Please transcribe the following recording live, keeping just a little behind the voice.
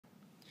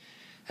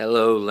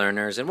Hello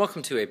learners, and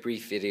welcome to a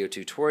brief video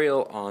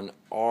tutorial on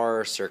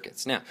R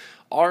circuits. Now,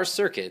 R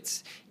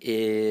circuits,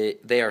 they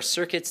are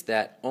circuits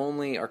that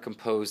only are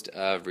composed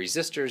of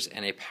resistors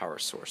and a power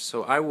source.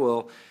 So I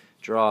will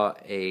draw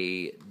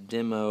a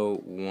demo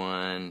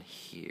one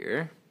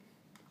here.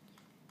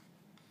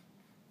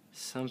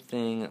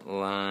 Something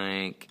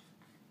like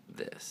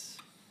this.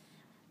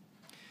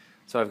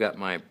 So I've got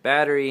my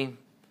battery,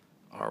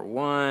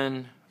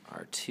 R1,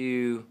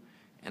 R2,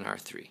 and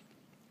R3.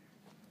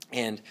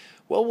 And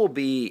what will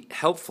be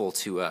helpful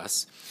to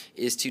us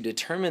is to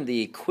determine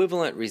the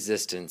equivalent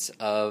resistance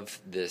of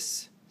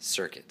this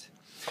circuit.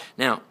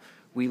 Now,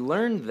 we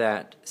learned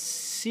that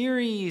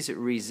series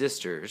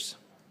resistors,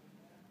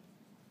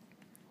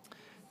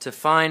 to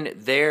find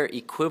their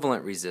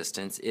equivalent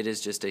resistance, it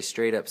is just a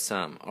straight up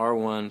sum,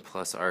 R1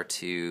 plus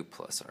R2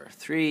 plus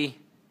R3.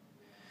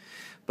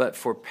 But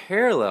for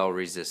parallel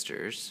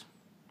resistors,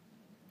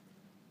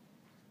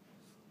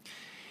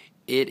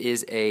 it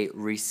is a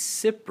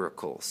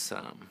reciprocal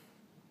sum.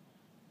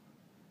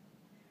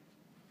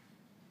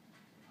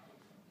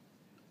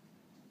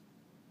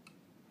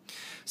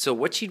 So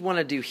what you'd want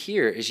to do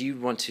here is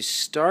you'd want to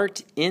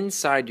start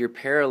inside your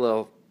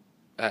parallel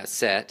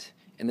set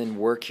and then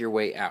work your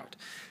way out.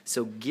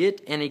 So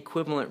get an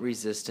equivalent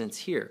resistance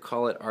here,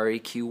 call it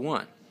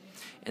REQ1,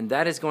 and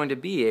that is going to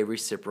be a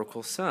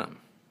reciprocal sum.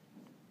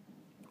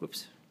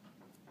 Whoops.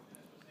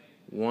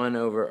 1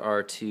 over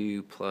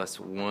R2 plus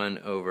 1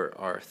 over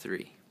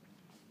R3.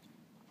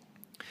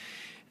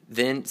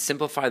 Then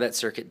simplify that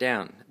circuit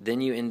down.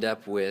 Then you end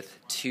up with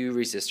two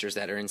resistors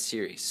that are in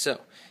series. So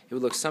it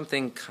would look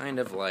something kind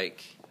of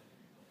like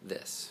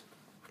this.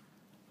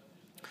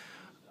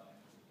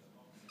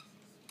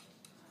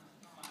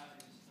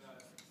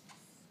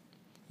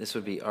 This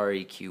would be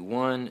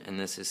REQ1, and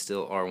this is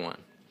still R1.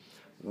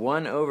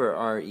 1 over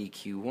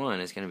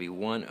REQ1 is going to be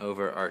 1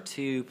 over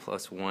R2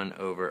 plus 1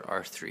 over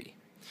R3.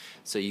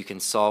 So you can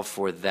solve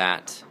for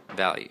that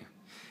value.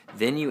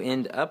 Then you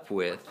end up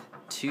with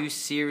two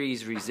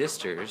series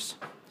resistors.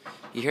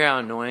 You hear how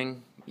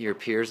annoying your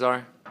peers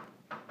are?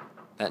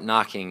 That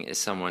knocking is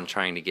someone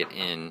trying to get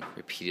in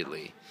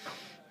repeatedly.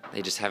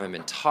 They just haven't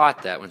been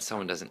taught that when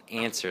someone doesn't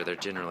answer, they're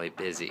generally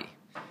busy.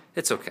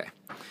 It's okay.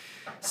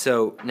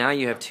 So now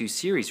you have two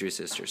series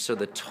resistors. So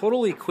the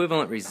total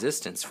equivalent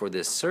resistance for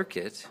this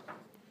circuit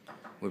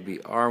would be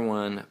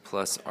R1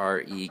 plus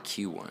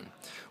REQ1,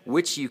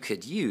 which you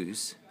could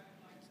use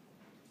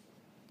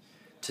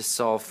to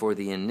solve for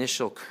the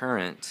initial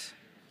current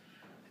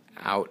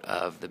out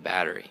of the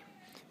battery.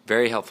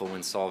 Very helpful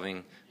when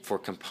solving for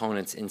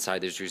components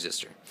inside this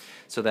resistor.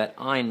 So that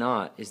I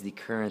naught is the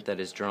current that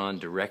is drawn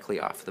directly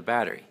off the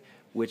battery,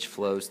 which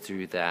flows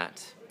through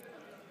that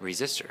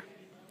resistor.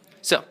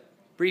 So,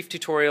 brief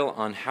tutorial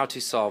on how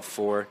to solve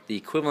for the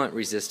equivalent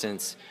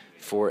resistance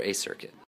for a circuit.